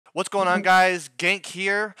What's going on, guys? Gank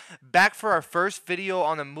here, back for our first video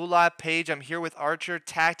on the Moolah page. I'm here with Archer,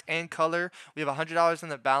 Tact, and Color. We have $100 in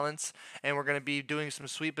the balance, and we're going to be doing some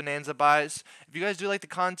Sweet Bonanza buys. If you guys do like the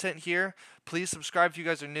content here, please subscribe if you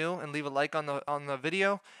guys are new, and leave a like on the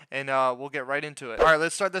video, and we'll get right into it. All right,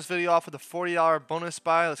 let's start this video off with a $40 bonus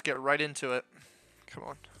buy. Let's get right into it. Come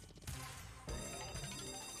on.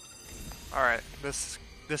 All right, this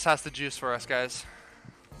has the juice for us, guys.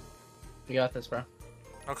 You got this, bro.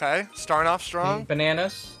 Okay, starting off strong.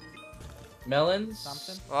 Bananas, melons.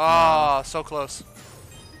 Something. Oh, so close.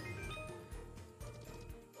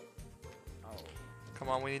 Oh. Come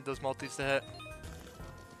on, we need those multis to hit.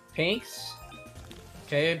 Pinks.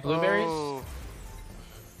 Okay, blueberries. Oh.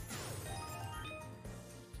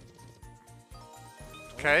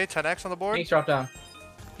 Okay, 10x on the board. Pinks drop down.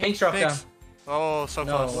 Pinks drop down. Oh, so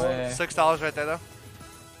No close. way. $6 right there, though.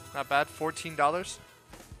 Not bad. $14.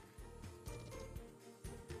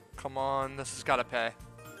 Come on, this has got to pay.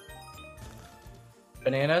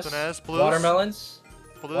 Bananas. Bananas, blues. Watermelons.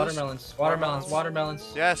 Blues. Watermelons. Watermelons.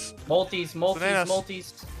 Watermelons. Yes. Multis. Multis. Bananas.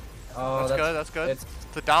 Multis. Oh, That's good. That's good. It's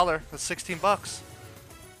It's $1. That's 16 bucks.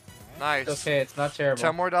 Nice. okay. It's not terrible.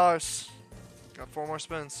 10 more dollars. Got 4 more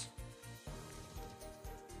spins.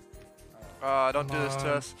 Don't do this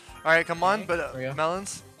to us. All right, come on, Okay, but there we go.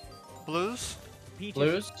 melons, blues. Peaches.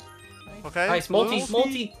 Blues. Okay. Nice. blues. Multi.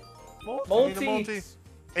 We need a multi.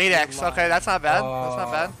 8x. Okay, that's not bad. That's not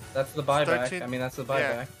bad. That's the buyback. 13. I mean, that's the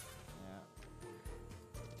Yeah. buyback.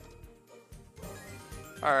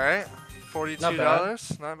 All right, $42.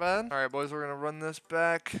 Not Not bad. All right, boys, we're gonna run this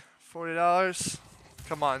back. $40.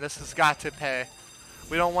 Come on, this has got to pay.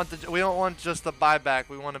 We don't want just the buyback.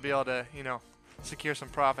 We want to be able to, secure some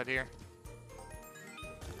profit here.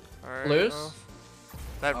 All right. Blues? well,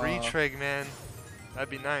 that retrig, man. That'd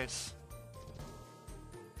be nice.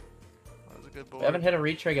 That was a good board. We haven't hit a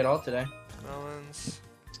retrig at all today. Melons.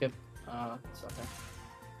 Skip. It's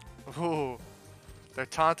okay. Ooh, they're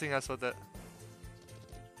taunting us with it.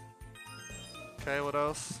 Okay, what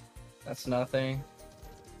else? That's nothing.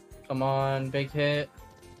 Come on, big hit.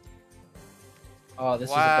 Oh, this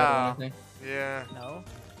is a better one, I think. Yeah. No.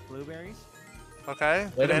 Blueberries. Okay.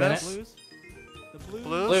 Wait a Bananas? minute. Blues. The blues.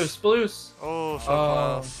 Blues? Blues. Oh, so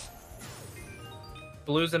Oh. close.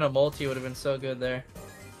 Blues and a multi would have been so good there.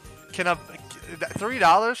 Can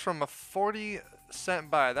 $3 from a 40-cent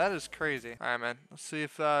buy? That is crazy. All right, man. Let's see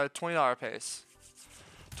if $20 pays.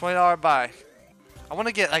 $20 buy. I want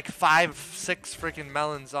to get like 5, 6 freaking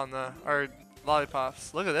melons on or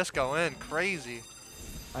lollipops. Look at this go in, crazy.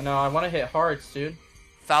 I know. I want to hit hearts, dude.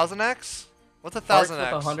 1000x? What's a Hearts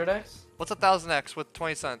 1000x? with 100x. What's a 1000x with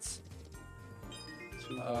 20 cents?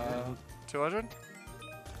 200?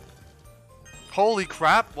 Holy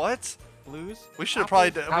crap! What? Blues. We should have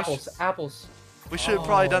probably done. Apples. We should have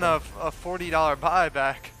probably done a $40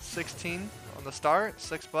 buyback. 16 on the start.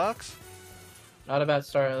 $6. Not a bad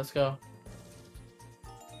start. Let's go.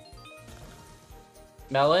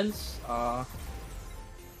 Melons.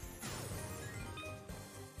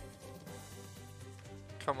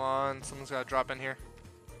 Come on, someone's got to drop in here.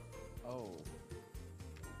 Oh.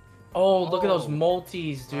 Oh, look at those Oh.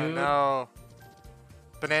 multis, I dude. know.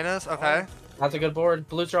 Bananas. Okay. That's a good board.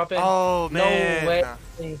 Blues drop in. Oh man. No way.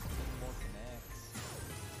 More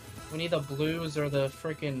We need the blues or the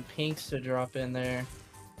freaking pinks to drop in there.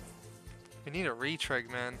 We need a retrig,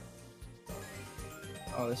 man.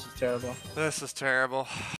 Oh, this is terrible. This is terrible.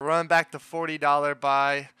 Run back to $40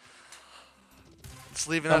 buy. It's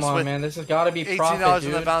leaving Come us on, with man. This has got to be $18 profit,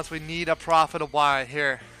 in the dude. balance. We need a profitable buy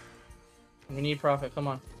here. We need profit. Come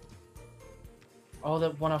on. Oh,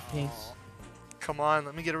 that one off pinks. Oh. Come on,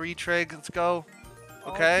 let me get a retrig. Let's go.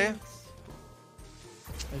 Oh, Okay.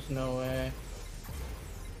 pinks. There's no way.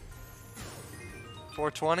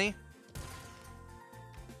 420.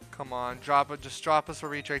 Come on, drop it. Just drop us a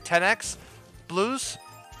retrig. 10x. Blues.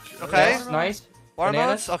 Okay. Yes, nice.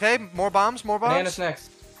 Watermelons. Bananas. Okay. More bombs. More bombs. Bananas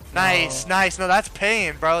next. Nice. Oh. Nice. No, that's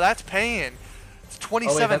paying, bro. That's paying. It's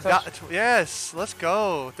 27. that's actually- Yes. Let's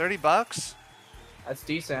go. $30. That's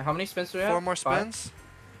decent. How many spins do we have? 4 more 5? spins.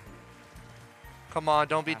 Come on.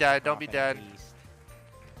 Don't be dead. Don't be dead. At least.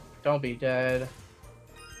 Don't be dead.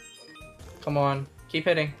 Come on. Keep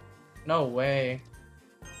hitting. No way.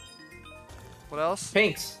 What else?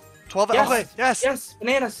 Pinks. 12. Yes. Okay. Yes. Yes.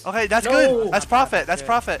 Bananas. Okay. That's No. good. That's profit. That's good.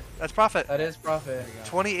 profit. That's profit. That is profit. There you go.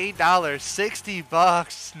 $28,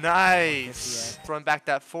 $60. Nice. 50x. Run back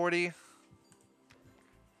that 40.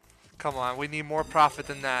 Come on, we need more profit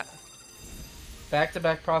than that.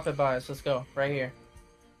 Back-to-back profit buys. Let's go. Right here.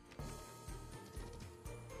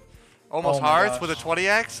 Almost Oh my hearts gosh. with a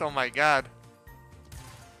 20x? Oh my god.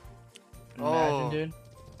 Imagine, Oh. dude.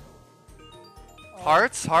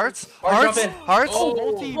 Hearts, hearts, Heart hearts, jump in. hearts.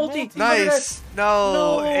 Oh, multi. Nice.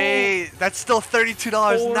 No, No. 8. That's still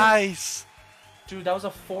 $32. Four. Nice. Dude, that was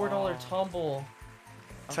a $4 Oh. tumble.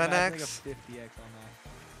 I'm glad I got 10x. a 50x on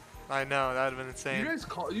I know, that would have been You insane. guys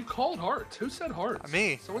called hearts. Who said hearts?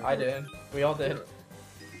 Me. Someone I said- did. We all did. that.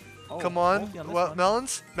 Oh, Come on. multi this What, one.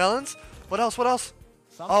 melons? Melons? What else? What else?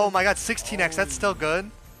 Something. Oh my god, 16x. That's still good.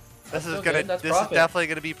 That's This is still gonna. good. That's This is profit. definitely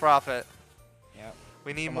gonna be profit. Yep.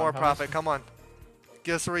 We need Come more on, how much? profit. Come on.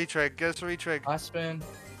 Give us a retrig. Give us a retrig. Last spin.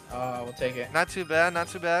 We'll take it. Not too bad. Not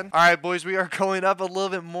too bad. All right, boys. We are going up a little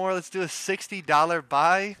bit more. Let's do a $60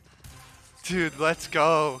 buy. Dude, let's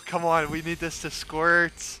go. Come on. We need this to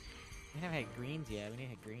squirt. We haven't had greens yet. We need to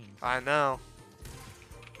hit greens. I know.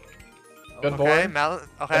 Good Okay. board. Melon.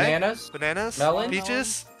 Okay. Bananas. Bananas. Melon.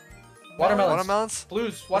 Peaches. Watermelons. Watermelons. Blues.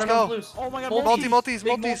 Let's Watermelon go. blues. Oh my god, Multi. Multis.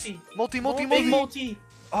 Big Multis. Multi. Multi. Big Multi. multi.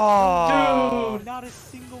 Oh. Dude. Not a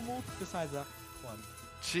single multi besides that one.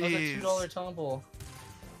 That was a $2 Jeez. tumble.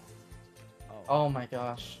 Oh. Oh my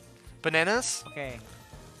gosh. Bananas. Okay.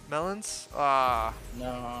 Melons. Ah.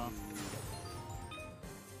 No.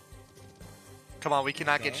 Come on. We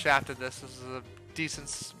cannot get Okay. shafted. This is a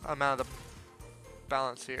decent amount of the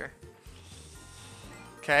balance here.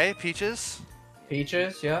 Okay. Peaches.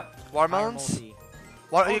 Peaches. Yeah. Watermelons. Multi.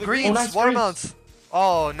 What? Oh, the greens. greens. Oh, nice Watermelons.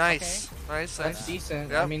 Oh, nice. Nice. That's Nice.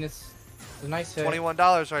 decent. Yep. I mean, it's a nice hit.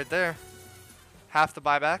 $21 right there. Half the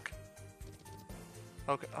buyback.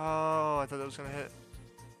 Okay. Oh, I thought that was gonna hit.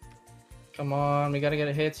 Come on, we gotta get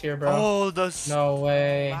a hits here, bro. Oh, those. No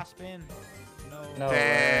way. Last spin. No. No way.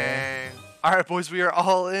 Dang. All right, boys, we are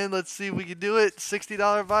all in. Let's see if we can do it.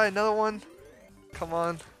 $60 buy, another one. Come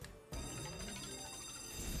on.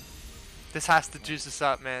 This has to juice us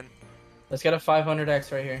up, man. Let's get a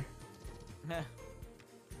 500x right here.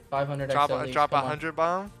 500x Drop at a least. drop a Come on. 100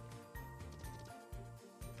 bomb.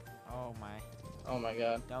 Oh my. Oh my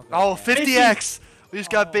god. Don't go Oh, there. 50x. We just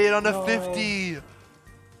got bait on a no. 50.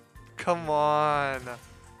 Come on.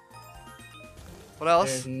 What else?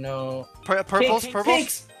 There's no. Purples, Pink, purples.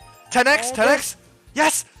 pinks. 10x, Oh, 10x.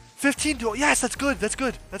 Yes. 15. Yes, that's good. That's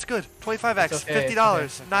good. That's good. 25x. It's okay, $50.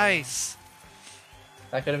 it's okay. Nice.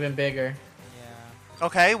 That could have been bigger. Yeah.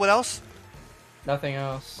 Okay. What else? Nothing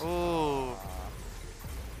else. Ooh.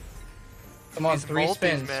 Come on, these 3 multis,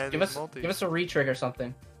 spins. man, Give these us multis. give us a retrig or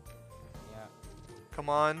something. Yeah. Come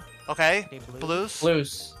on. Okay. Okay, blue. Blues.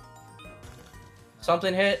 Blues.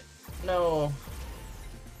 Something hit. No.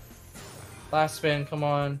 Last spin. Come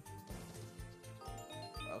on.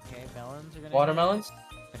 Okay, melons are gonna. Watermelons.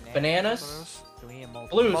 Hit. Bananas. Blues. So we need a multi.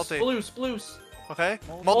 Blues. Multi. Blues. Blues. Okay.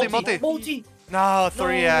 Multi. Multi. Multi. No,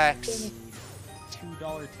 3x.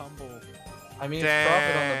 $2 tumble. I mean, it's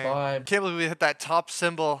profit on the vibe. Can't believe we hit that top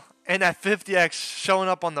symbol and that 50x showing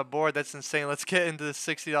up on the board. That's insane. Let's get into the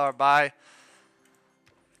 $60 buy.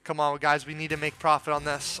 Come on, guys. We need to make profit on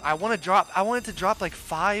this. I want it to drop like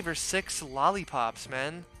 5 or 6 lollipops,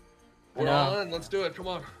 man. We're No. all in. Let's do it. Come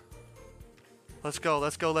on. Let's go.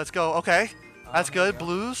 Let's go. Let's go. Okay. That's There we good. go.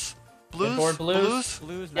 Blues. Good Blues. board, blues. Blues.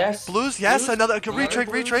 Blues. Yes. Nice. Blues. Yes. Blues. Another Another retrig.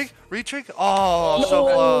 blues. Retrig. Retrig. Oh, No so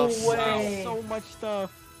close. way. So much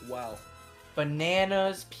stuff. Wow.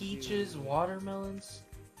 Bananas, peaches, watermelons.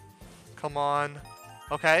 Come on.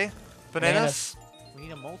 Okay. Bananas. We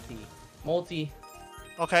need a multi. Multi.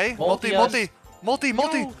 Okay. Multi, Multi. Multi.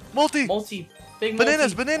 Yo. Multi. Big multi.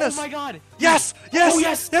 Bananas. Bananas. Oh my god. Yes. Yes. Oh,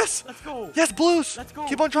 yes. Yes. Let's go. Yes. Blues. Let's go.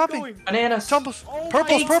 Keep on dropping. going. Bananas. Tumbles. Oh my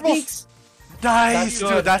Purples. God. Purples. Peaks. Nice, That's dude.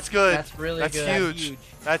 good. That's good. That's really That's good. huge. Huge.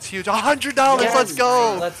 That's huge. $100. Yes. Let's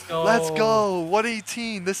go. Let's go. Let's go.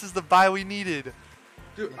 118. This is the buy we needed.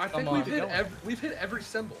 Dude, I Come think on. we've hit every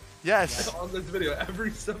symbol Yes. on this video.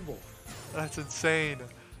 Every symbol. That's insane.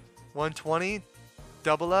 120.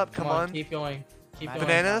 Double up. Come on. Keep going. Keep Imagine going.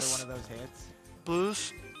 Bananas. another One of those hits.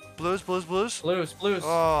 Blues. Blues. Blues. Blues. Blues. Blues.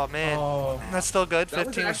 Oh man. Oh. That's still good. That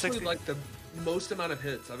was 15 or actually 60. like the most amount of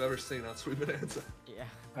hits I've ever seen on Sweet Bonanza. Yeah.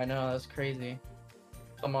 I know. That's crazy.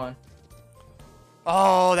 Come on.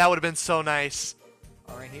 Oh, that would have been so nice.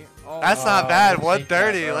 Oh, right here. Oh. That's not Oh, bad. we'll take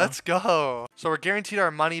that, 130. bro. Let's go. So we're guaranteed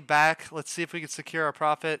our money back. Let's see if we can secure our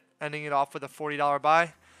profit, ending it off with a $40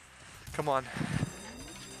 buy. Come on.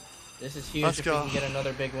 This is huge Let's if go. we can get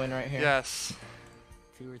another big win right here. Yes.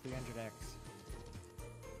 2 or 300x.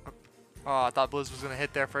 Oh, I thought Blues was gonna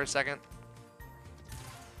hit there for a second.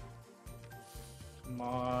 Come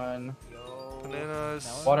on. Yo. Bananas.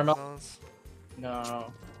 Melon? Watermelon. melons. No.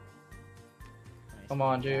 Nice. Come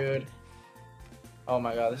on, dude. Oh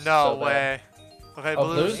my god. This is No so bad. way. Okay, Oh,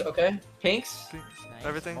 blues. blues. Okay. Pinks. Pinks, Nice.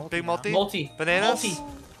 Everything. Multi Big now. multi. Multi. Bananas. Multi.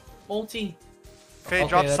 Multi. Okay, Okay,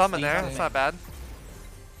 drop that's some in there. decent. That's not bad.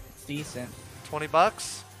 It's decent.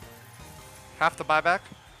 $20. Half the buyback.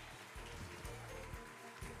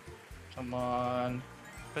 Come on.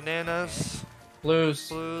 Bananas. Blues.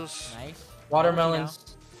 Blues. Nice.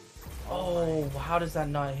 Watermelons. Oh, Oh, how does that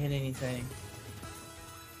not hit anything?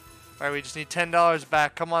 All right, we just need $10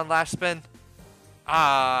 back. Come on, last spin.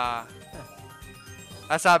 Ah.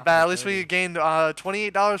 That's not bad. At least we gained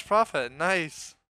 $28 profit. Nice.